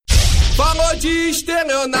Falou de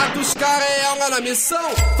estelionato, os caras é lá na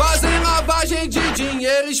missão. Fazem lavagem de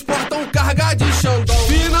dinheiro, exportam carga de Xandão.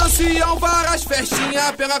 Financiam várias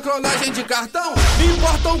festinhas pela clonagem de cartão.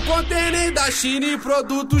 Importam container da China e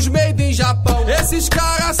produtos made in Japão. Esses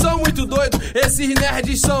caras são muito doidos, esses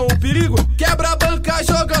nerds são um perigo. Quebra a banca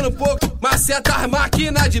jogando pouco, maceta as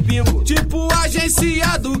máquinas de bingo. Tipo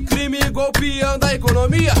agência do crime, golpeando a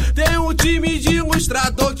economia. Tem um time de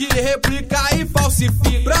ilustrador que replica e falsifica.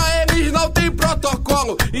 Pra eles não tem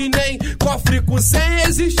protocolo e nem cofre com senha.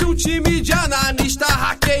 Existe um time de analista,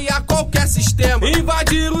 hackeia qualquer sistema.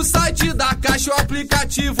 Invadiram o site da Caixa, o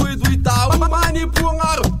aplicativo e do Itaú.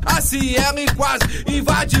 Manipularam a Cielo e quase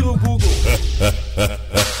invadiram o Google.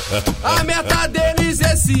 A meta deles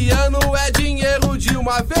esse ano é dinheiro de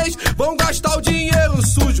uma vez. Vão gastar o dinheiro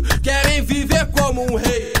sujo, querem viver como um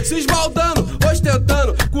rei. Se esbaldando,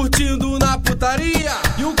 ostentando, curtindo na putaria.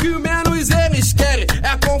 E o que menos eles querem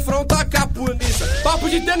é confrontar com a polícia. Papo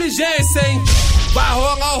de inteligência, hein? Vai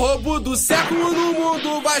rolar o roubo do século no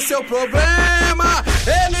mundo, vai ser o problema.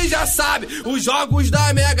 Eles já sabem os jogos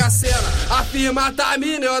da Mega Sena. A firma tá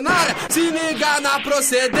milionária, se liga na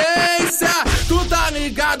procedência. Tu tá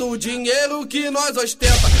ligado o dinheiro que nós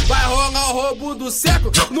ostenta. Vai rolar o roubo do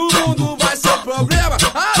século, no mundo vai ser o problema.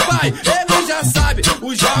 Ah vai, eles já sabem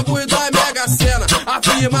os jogos da Mega Sena. A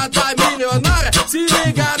firma tá milionária, se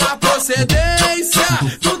liga na procedência.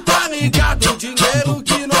 Tu tá ligado o dinheiro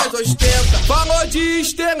que nós ostenta. Falou de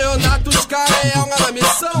estelionato, os caras é lá na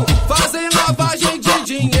missão. Fazem lavagem de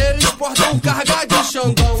dinheiro, exportam carga de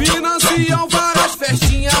Xandão. Financiam várias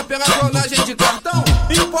festinhas pela clonagem de cartão.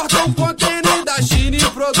 Importam container da China e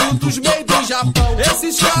produtos made in Japão.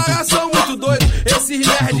 Esses caras são muito doidos, esses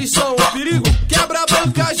nerds são um perigo. Quebra a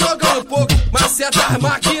banca jogando pouco, maceta as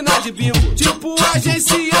máquinas de bingo. Tipo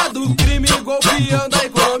agência do crime, golpeando a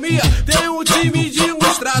economia. Tem um time de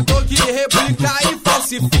ilustrador que replica e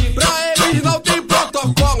falsifica. Pra eles não tem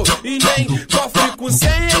protocolo e nem cofre com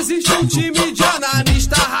senha. Existe um time de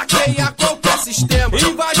analista, hackeia qualquer sistema.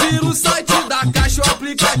 Invadiram o site da Caixa, o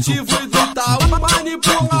aplicativo e do Itaú.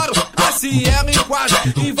 Manipularam a Cielo e quase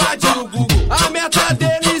invadiram o Google. A meta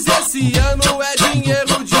deles esse ano é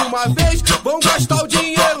dinheiro de uma vez. Vão gastar o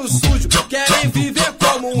dinheiro sujo, querem viver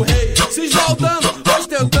como um rei. Se esbaldando,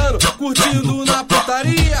 ostentando, curtindo na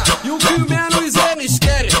putaria. E o que menos eles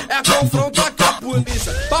querem é confrontar com a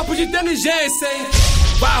polícia. Papo de inteligência, hein?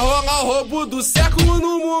 Vai rolar o roubo do século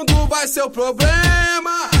no mundo, vai ser o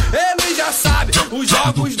problema. Eles já sabem os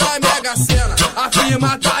jogos da Mega Sena. A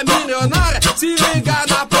firma tá milionária, se liga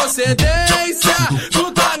na procedência.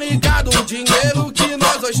 Tu tá ligado o dinheiro que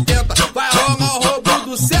nós ostenta. Vai rolar o roubo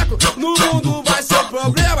do século, no mundo vai ser o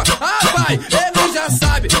problema. Ah vai, eles já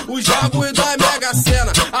sabem os jogos da Mega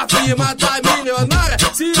Sena. A firma tá milionária,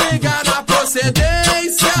 se liga na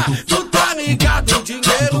procedência. Tu tá ligado o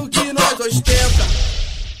dinheiro que nós ostenta.